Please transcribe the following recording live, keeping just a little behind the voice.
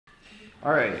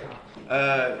All right.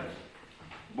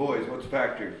 Boys, what's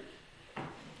factor?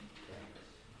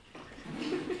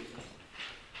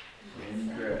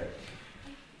 Incorrect.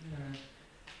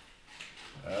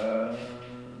 Because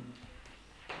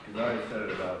I said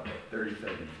it about 30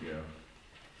 seconds ago.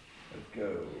 Let's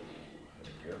go.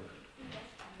 There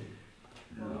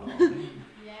we go. No.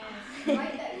 Yes.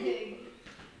 Right that big.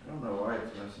 I don't know why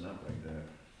it's messing up like that.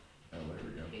 Oh, there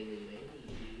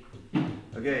we go.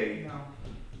 Okay.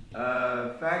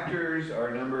 Factors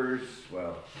are numbers,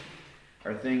 well,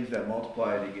 are things that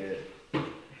multiply to get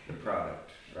the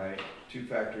product, right? 2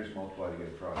 factors multiply to get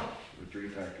a product, or 3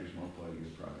 factors multiply to get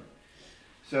a product.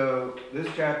 So this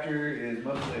chapter is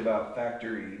mostly about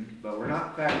factoring, but we're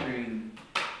not factoring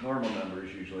normal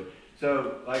numbers usually.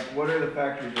 So, like, what are the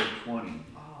factors of 20? You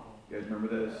guys remember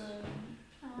this?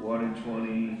 1 and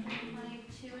 20.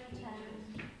 2 and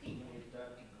 10.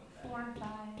 4 and 5.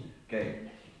 Okay.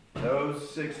 Those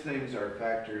 6 things are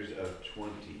factors of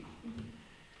 20.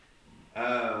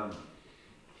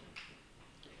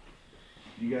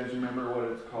 Do you guys remember what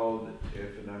it's called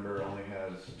if a number only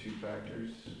has 2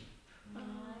 factors?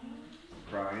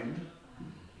 Prime.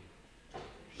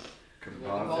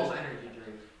 Composite.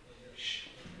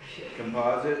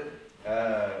 Composite.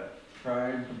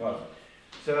 Prime, composite.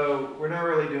 So we're not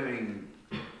really doing,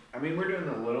 I mean, we're doing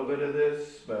a little bit of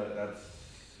this, but that's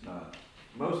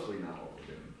mostly not what we're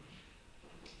doing.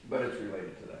 But it's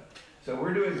related to that. So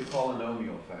we're doing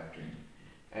polynomial factoring.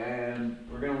 And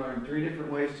we're going to learn 3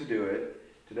 different ways to do it.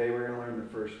 Today we're going to learn the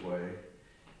first way.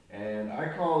 And I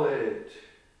call it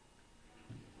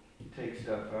take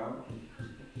stuff out.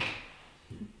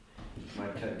 It's my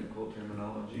technical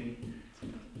terminology.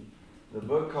 The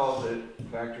book calls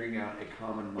it factoring out a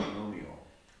common monomial.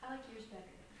 I like yours better.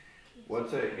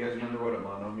 What's it? You guys remember what a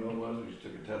monomial was? We just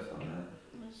took a test on that.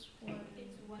 It's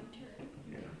one term.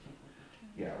 Yeah.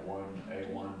 Yeah, a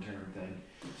one-term thing.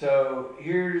 So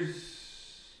here's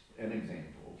an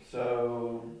example.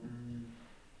 So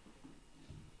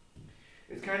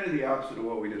it's kind of the opposite of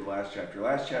what we did last chapter.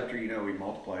 Last chapter, you know, we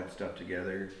multiplied stuff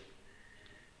together,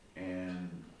 and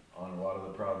on a lot of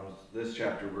the problems, this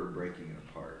chapter we're breaking it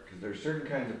apart because there's certain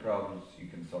kinds of problems you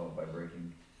can solve by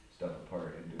breaking stuff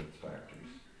apart into its factors.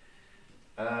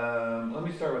 Let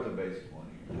me start with the basic one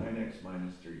here. 9x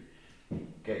minus 3.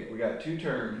 Okay, we got 2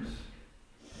 terms.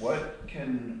 What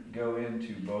can go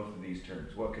into both of these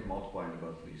terms? What can multiply into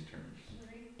both of these terms?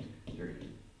 3.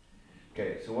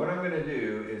 Okay, so what I'm going to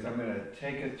do is I'm going to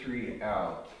take a 3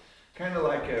 out, kind of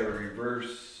like a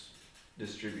reverse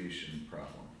distribution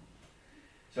problem.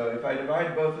 So if I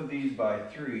divide both of these by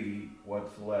 3,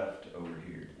 what's left over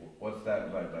here? What's that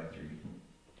divided by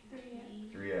 3?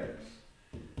 3x.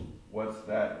 What's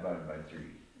that divided by 3?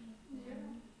 0.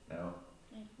 No?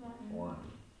 1.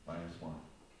 Minus 1.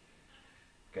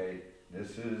 Okay,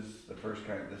 this is the first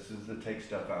kind. This is the take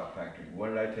stuff out factoring. What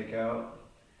did I take out?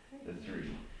 The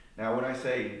 3. Now when I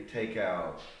say take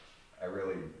out, I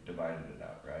really divided it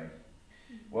out, right?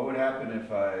 What would happen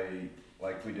if I,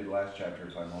 like we did last chapter,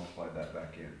 if I multiplied that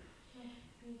back in?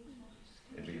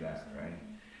 It'd be that, right?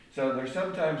 So there's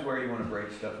some times where you want to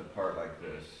break stuff apart like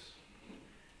this.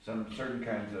 Some certain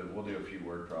kinds of, we'll do a few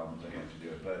word problems, I have to do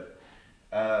it, but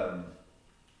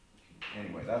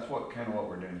anyway, that's what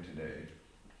we're doing today.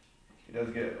 It does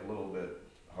get a little bit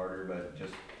harder, but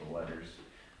just the letters.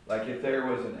 Like if there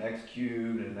was an x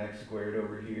cubed and an x squared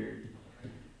over here,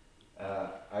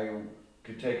 I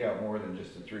could take out more than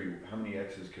just a 3. How many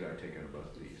x's could I take out of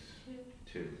both of these?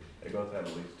 2. They both have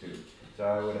at least 2. So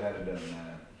I would have had to done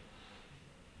that.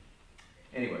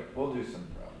 Anyway, we'll do some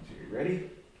problems here. Ready?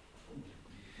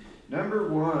 Number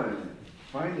 1,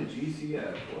 find the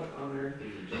GCF. What on earth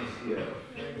is a GCF?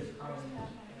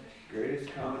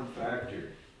 Greatest common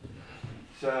factor.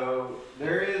 So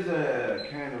there is a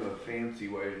kind of a fancy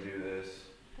way to do this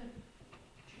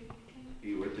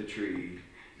with the tree.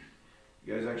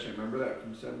 You guys actually remember that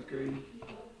from 7th grade?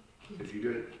 If you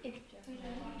did it?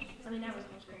 I mean, I was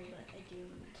most grade, but I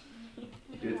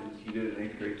do. You did it in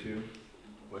 8th grade too?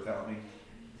 Without me?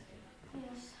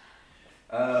 Yes.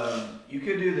 You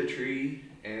could do the tree,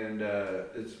 and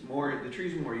the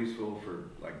tree's more useful for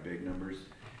like big numbers.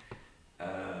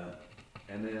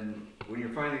 And then when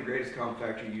you're finding the greatest common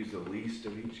factor, you use the least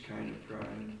of each kind of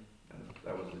prime.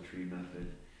 That was the tree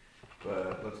method.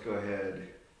 But let's go ahead.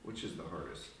 Which is the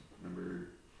hardest?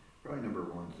 Probably number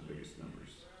 1's the biggest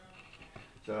numbers.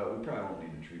 So we probably won't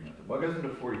need the tree method. What goes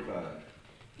into 45?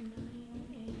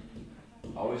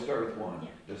 Always start with 1.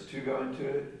 Does 2 go into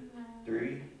it?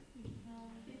 3?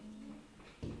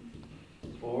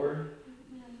 4?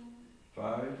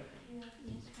 5?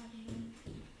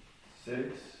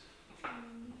 6?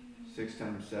 6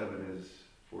 times 7 is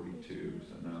 42,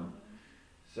 so no.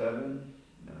 7,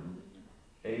 no.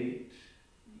 8,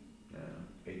 no.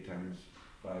 8 times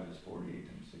 5 is 40, 8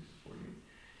 times 6 is 48.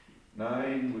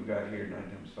 9, we've got here 9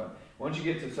 times 5. Once you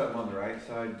get to something on the right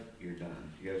side, you're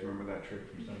done. You guys remember that trick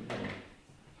from something?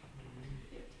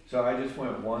 So I just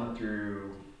went 1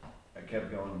 through, I kept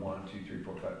going 1, 2, 3,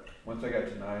 4, 5. Once I got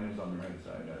to 9, it was on the right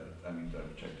side. That means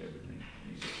I've checked everything.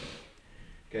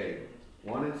 Okay,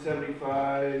 1 and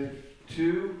 75,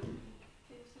 2.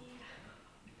 50.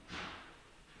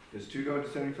 Does 2 go into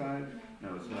 75?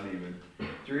 No, it's not even.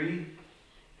 3.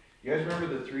 You guys remember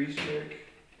the 3's trick?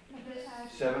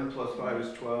 7 plus 5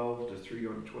 is 12. Does 3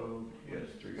 go into 12? Yes,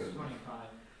 3 goes into 25.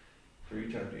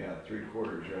 3 times, yeah,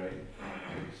 3/4, right?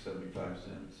 75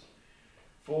 cents.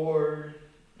 4,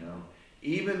 no.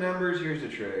 Even numbers, here's a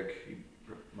trick. You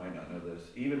might not know this.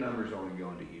 Even numbers only go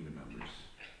into even numbers.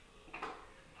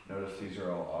 Notice these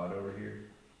are all odd over here.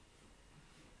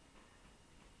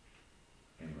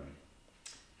 Anyway.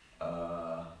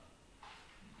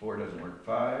 4 doesn't work.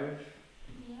 5.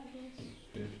 Yeah,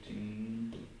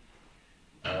 15.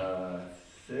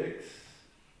 6.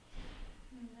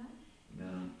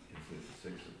 No, it's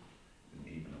 6 and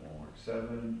even, it won't work.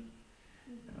 7.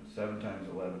 No, 7 times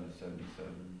 11 is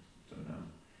 77, so no.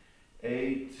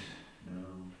 8, no.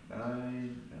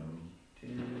 9, no.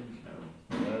 10, no.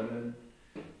 11,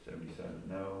 77,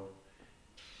 no.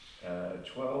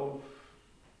 12,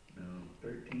 no.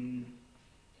 13.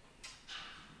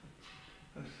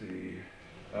 Let's see.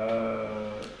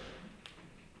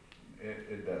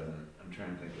 It doesn't. I'm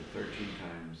trying to think of 13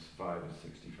 times 5 is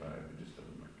 65. It just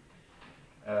doesn't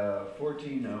work.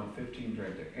 14, no. 15's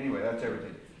right there. Anyway, that's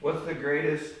everything. What's the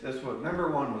greatest, this one, number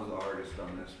 1 was the hardest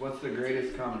on this. What's the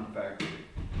greatest common factor?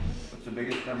 What's the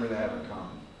biggest number they have in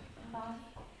common?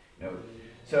 No.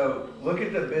 So look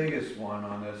at the biggest one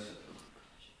on this.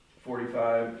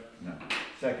 45, no.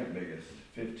 Second biggest,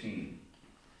 15.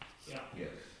 Yeah. Yes.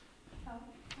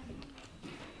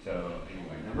 So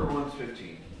anyway, number 1's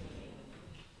 15.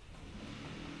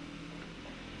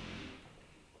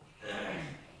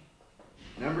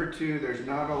 Number 2, there's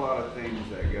not a lot of things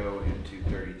that go into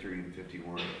 33 and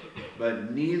 51,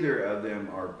 but neither of them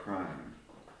are prime.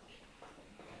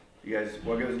 You guys,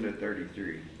 what goes into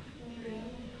 33?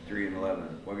 3 and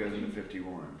 11. What goes into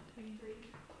 51?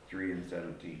 3 and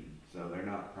 17. So they're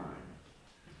not prime.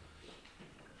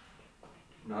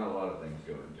 Not a lot of things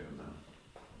go into them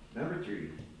though. Number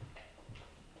 3.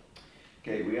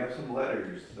 Okay, we have some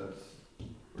letters.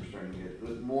 We're starting to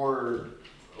get more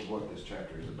of what this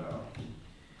chapter is about.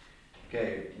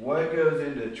 Okay, what goes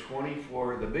into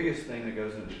 24, the biggest thing that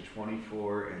goes into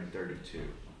 24 and 32?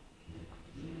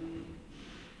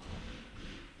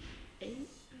 8.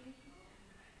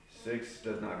 6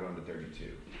 does not go into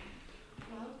 32.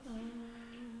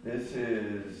 This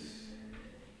is,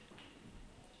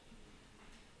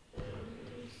 Oh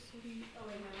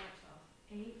wait, no, not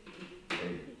 12. 8.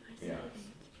 8, yeah.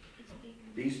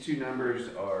 These two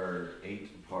numbers are 8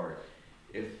 apart.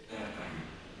 If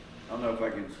I don't know if I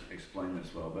can explain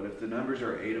this well, but if the numbers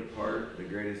are 8 apart, the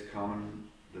greatest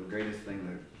thing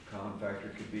the common factor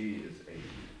could be is 8.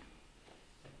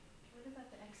 What about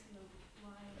the X and the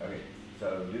Y? Okay,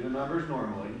 so do the numbers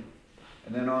normally,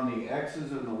 and then on the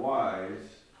X's and the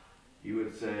Y's, you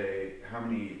would say how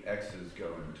many X's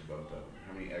go into both of them.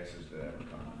 How many X's do they have in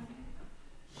common?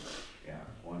 Yeah,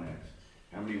 1 X.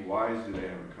 How many Y's do they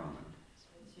have in common?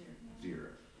 0.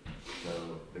 So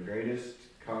the greatest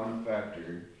common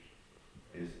factor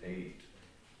is 8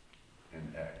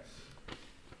 and X.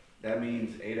 That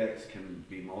means 8X can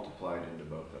be multiplied into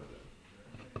both of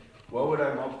them. What would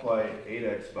I multiply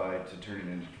 8X by to turn it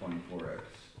into 24X?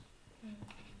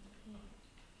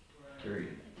 3.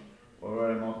 What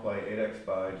would I multiply 8X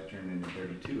by to turn it into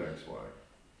 32XY?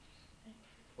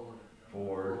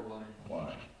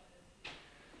 4Y.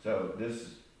 So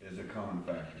this is a common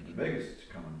factor, the biggest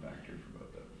common factor for both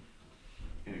of them.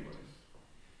 Anyways.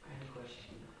 I have a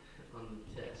question on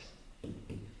the test.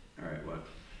 Alright, what?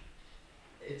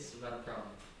 It's about a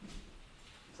problem.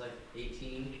 It's like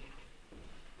 18.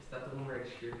 Is that the one where I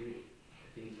distribute?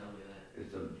 If you can tell me that.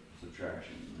 It's a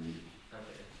subtraction.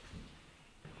 Okay.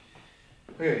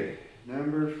 Okay,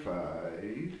 number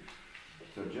 5.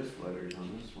 So just letters on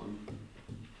this one.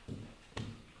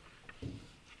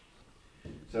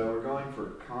 So we're going for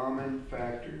common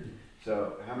factor.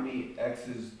 So how many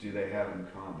X's do they have in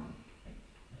common?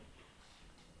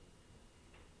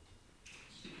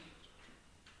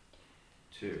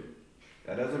 2.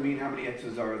 That doesn't mean how many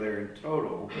X's are there in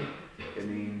total. It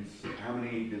means how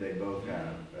many do they both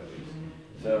have, at least.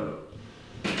 So,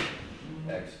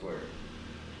 X squared.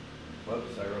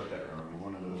 Whoops, I wrote that wrong.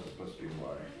 One of those is supposed to be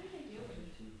y.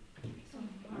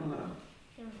 I don't know.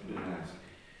 I didn't ask.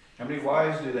 How many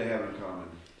y's do they have in common?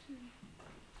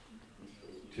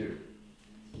 2.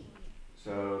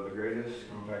 So the greatest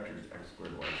common factor is x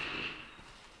squared y squared.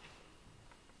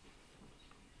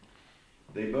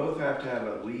 They both have to have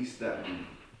at least that many,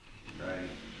 right?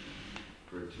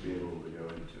 For it to be able to go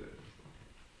into it.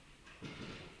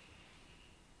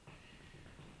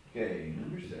 Okay,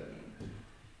 number 7.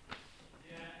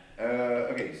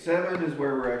 Okay, 7 is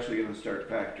where we're actually going to start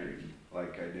factoring,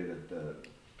 like I did at the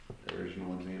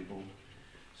original example.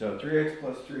 So 3x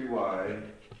plus 3y,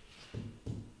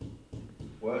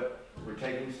 what? We're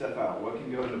taking stuff out. What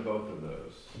can go into both of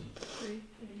those?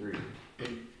 3.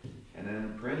 And then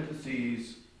in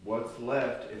parentheses, what's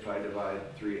left if I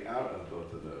divide 3 out of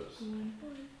both of those? 1.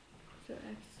 So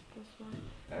x plus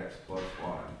y. X plus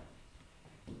y.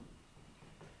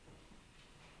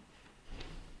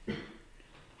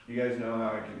 You guys know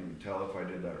how I can tell if I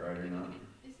did that right or not?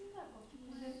 Isn't that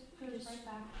multiplied? Goes right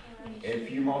back to right?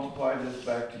 If you multiply this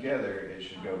back together, it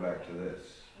should go back to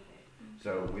this.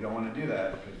 So we don't want to do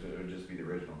that because it would just be the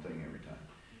original thing every time.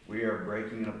 We are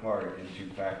breaking it apart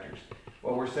into factors.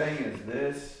 What we're saying is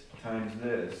this times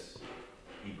this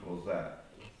equals that.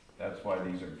 That's why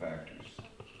these are factors.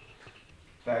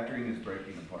 Factoring is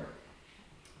breaking apart.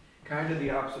 Kind of the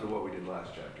opposite of what we did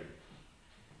last chapter,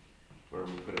 where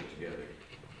we put it together.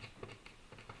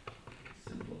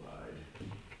 Simplified.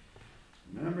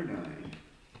 Number 9,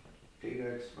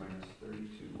 8x minus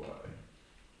 32y.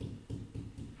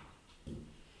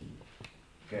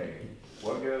 Okay,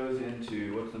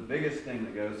 what's the biggest thing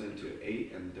that goes into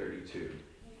 8 and 32?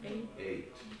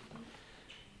 8.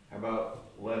 How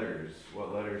about letters?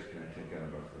 What letters can I take out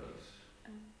of both of those?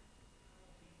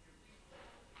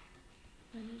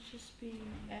 Then it's just be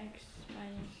x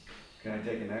minus. Can I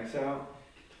take an x out?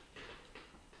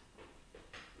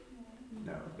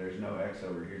 No, there's no x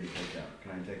over here to take out.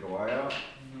 Can I take a y out?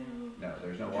 No,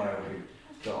 there's no y over here.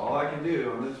 So all I can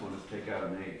do on this one is take out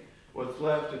an 8. What's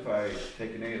left if I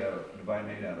take an 8 out, divide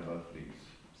an 8 out of both of these?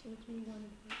 So it's me 1.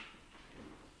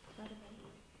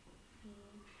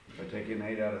 If I take an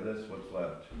 8 out of this, what's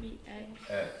left? Be x.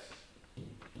 X.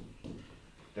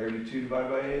 32 divided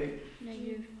by 8?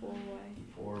 Negative 4y.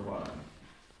 4y.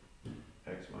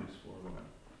 X minus 4y.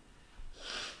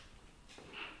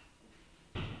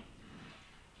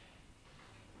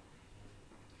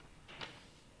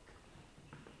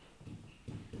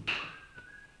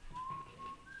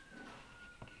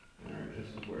 Alright, this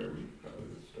is where we probably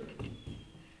would start.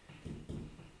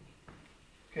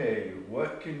 Okay,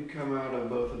 what can come out of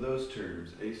both of those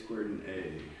terms? A squared and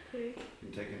a. 3. You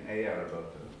can take an a out of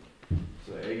both of them.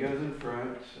 So a goes in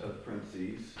front of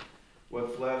parentheses.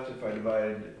 What's left if I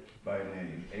divide by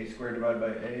an a? A squared divided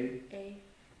by a? A.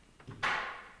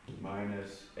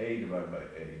 Minus a divided by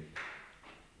a?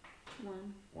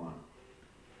 1. 1.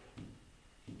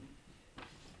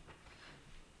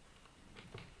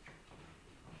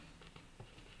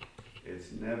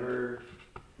 It's never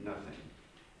nothing.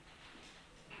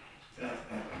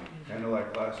 Kind of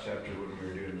like last chapter when we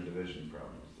were doing the division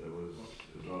problems. It was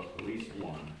at least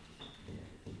 1.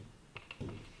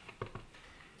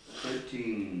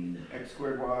 13, x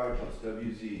squared y plus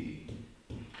wz.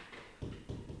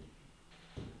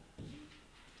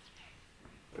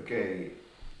 Okay,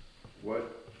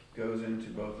 what goes into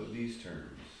both of these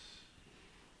terms?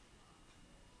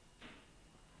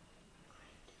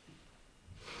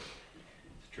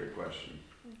 It's a trick question.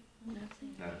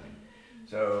 Nothing. Nothing.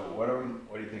 So what do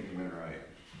you think I'm going to write?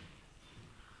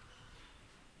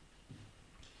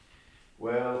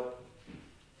 Well,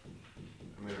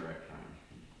 I'm going to write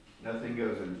prime. Nothing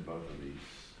goes into both of these.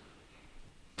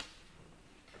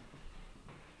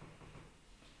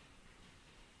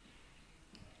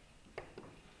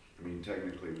 I mean,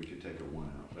 technically we could take a 1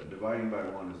 out, but dividing by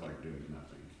 1 is like doing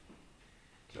nothing.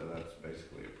 So that's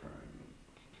basically a prime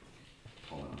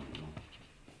polynomial.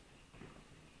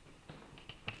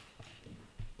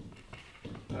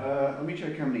 Let me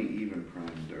check how many even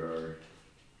primes there are.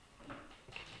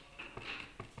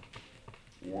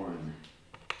 1.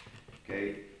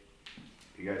 Okay,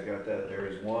 you guys got that? There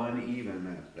is 1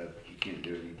 even that you can't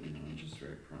do anything on, just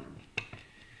write prime.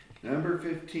 Number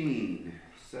 15,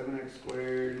 7x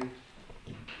squared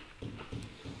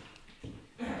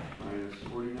minus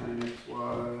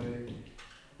 49xy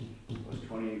plus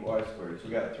 28y squared. So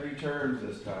we got 3 terms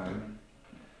this time.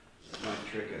 This might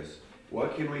trick us.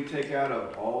 What can we take out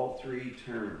of all 3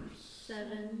 terms?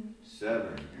 7.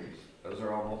 7. Those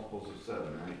are all multiples of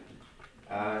 7, right?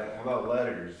 How about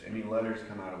letters? Any letters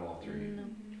come out of all 3? No.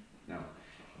 No.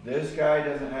 This guy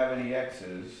doesn't have any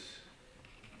x's.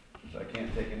 so I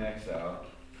can't take an x out.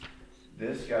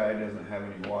 This guy doesn't have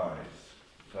any y's,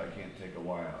 so I can't take a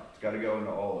y out. It's got to go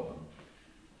into all of them.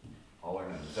 All or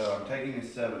none. So I'm taking a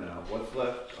 7 out. What's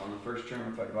left on the first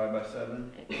term if I divide by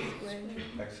 7? X squared.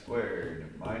 X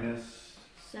squared minus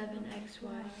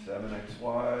 7xy.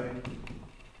 7xy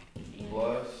And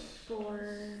plus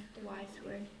 4y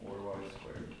squared. 4y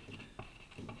squared.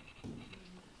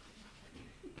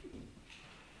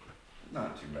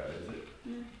 Not too bad, is it?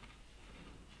 No.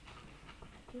 I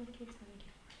feel like it's gonna get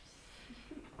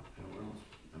worse. Well,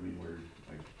 I mean, we're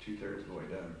like 2/3 of the way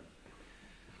done.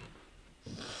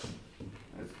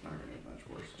 That's not gonna get much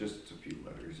worse. Just a few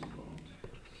letters involved.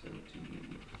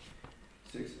 17.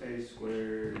 6a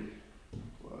squared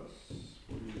plus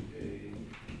 40a.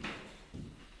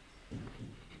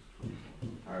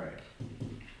 Alright.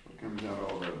 What comes out of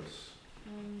all those?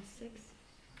 6.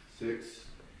 6.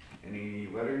 Any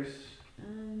letters?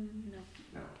 No.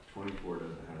 No. 24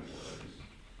 doesn't have any letters.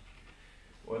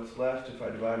 What's left if I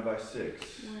divide by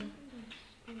 6? 1.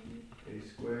 A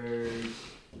squared.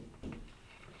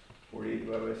 48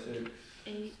 divided by 6.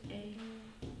 8a.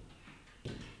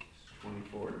 It's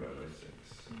 24 divided by 6.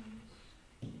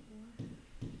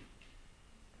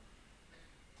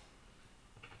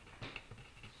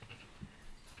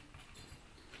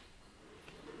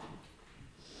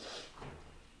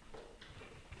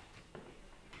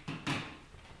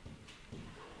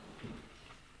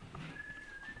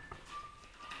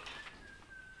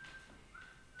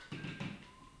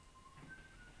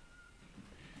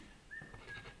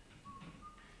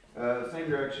 Same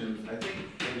directions. I think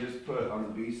they just put on the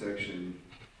B section,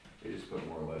 they just put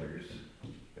more letters.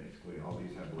 Basically, all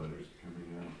these have letters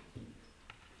coming out.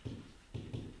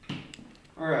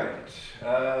 Alright,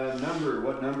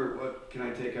 what can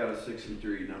I take out of 6 and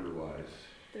 3 number-wise?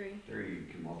 3. 3, you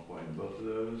can multiply both of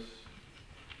those.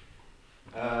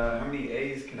 How many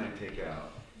A's can I take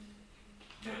out?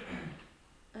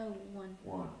 Oh, 1.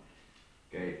 1.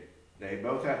 Okay, they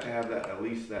both have to have that, at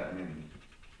least that many,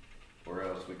 or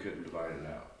else we couldn't divide it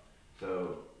out.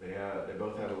 So they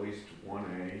both have at least 1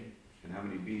 A, and how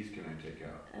many B's can I take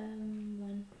out?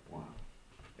 1. 1.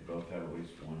 They both have at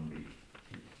least 1 B.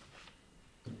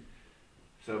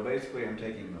 So basically I'm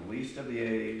taking the least of the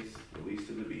A's, the least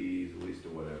of the B's, the least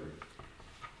of whatever.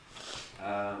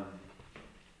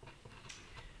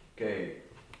 Okay,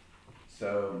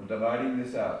 so I'm dividing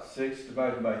this out. 6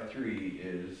 divided by 3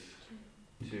 is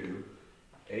 2.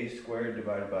 A squared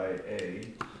divided by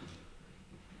A.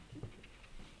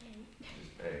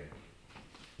 Just A.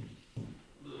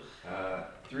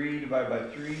 3 divided by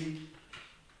 3.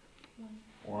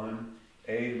 1.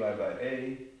 A divided by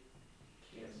A.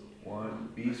 Cancel. 1.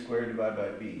 B squared divided by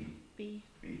B. B.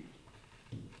 B.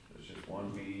 So it's just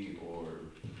 1 B or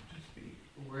just B.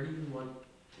 Where do you want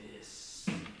this?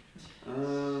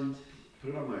 Put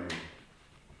it on my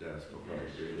desk. I'll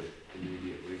probably grade it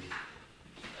immediately.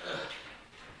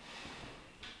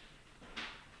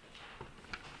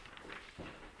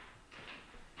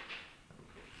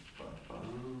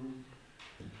 Ba-bum.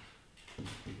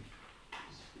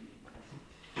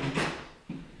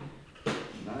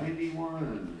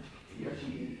 91.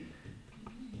 Yucky.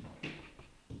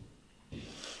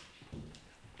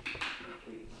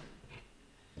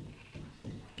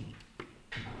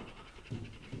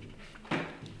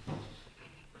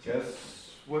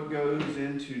 Guess what goes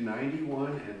into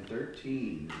 91 and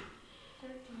 13?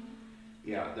 13.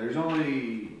 Yeah, there's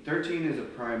only, 13 is a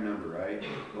prime number, right?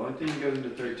 The only thing that goes into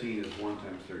 13 is 1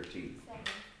 times 13.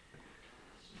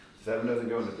 7 doesn't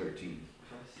go into 13.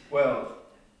 Well,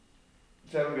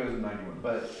 7 goes into 91,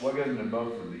 but what goes into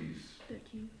both of these?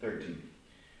 13. 13.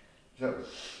 So,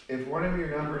 if one of your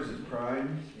numbers is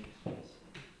prime,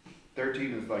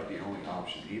 13 is like the only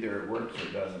option. Either it works or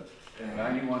it doesn't.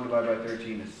 91 divided by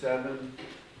 13 is 7.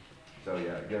 So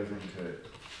yeah, it goes into it.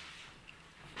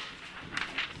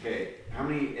 Okay, how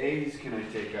many A's can I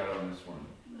take out on this one?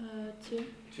 2.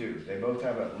 2. They both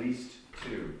have at least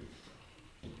 2.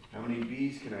 How many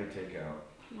B's can I take out?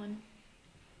 1.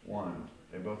 1.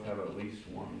 They both have at least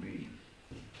 1 B.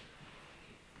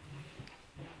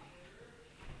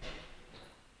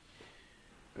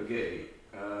 Okay,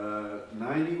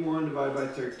 91 divided by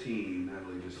 13.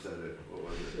 Natalie just said it. What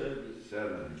was it?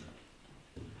 7.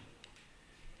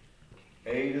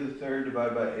 A to the third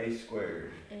divided by A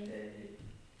squared. A.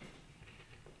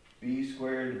 B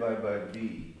squared divided by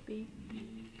B. B.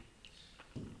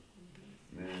 And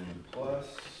then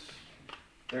plus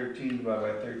 13 divided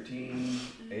by 13.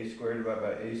 A squared divided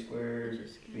by A squared.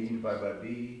 B divided by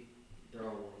B. They're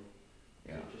all 1.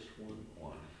 Yeah. So just 1.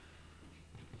 1.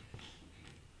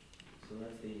 So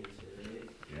that's the answer, right?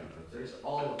 Yeah, that's There's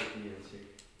all of the answer.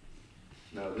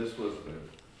 No, this was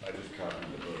I just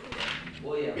copied the book.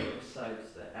 Well, yeah, but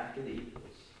besides that, after the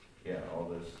equals. Yeah, all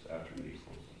this after the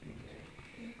equals.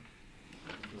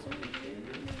 So we did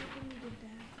that,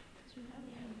 because we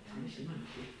only have like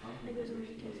it was only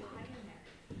because of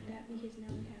that, because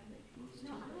now we have like these two,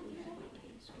 but we have like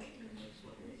a square and those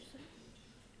squares. So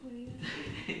what are you gonna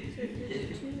do? So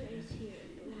there's two A's here.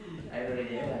 I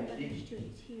already have. But there's two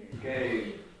A's here.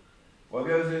 Okay, what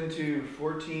goes into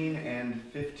 14 and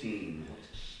 15?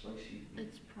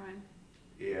 It's prime.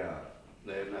 Yeah,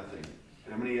 they have nothing.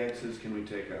 How many x's can we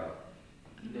take out?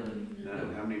 None.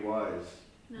 None. How many y's?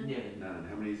 None. None.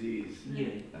 How many z's?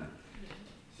 None. None.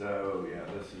 So yeah,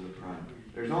 this is a prime.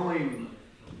 There's only,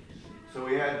 so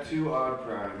we had two odd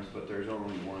primes, but there's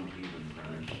only one even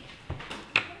prime.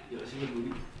 You ever seen the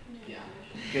movie? Yeah.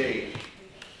 Okay.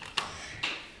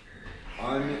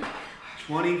 On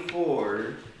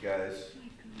 24, guys,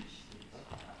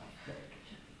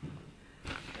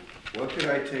 what could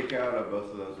I take out of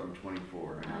both of those on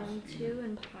 24? 2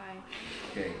 and pi.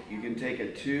 Okay, you can take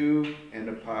a 2 and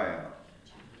a pi out.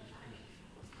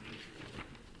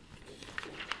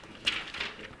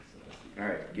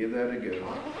 Alright, give that a go.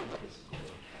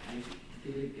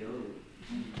 Give it a go.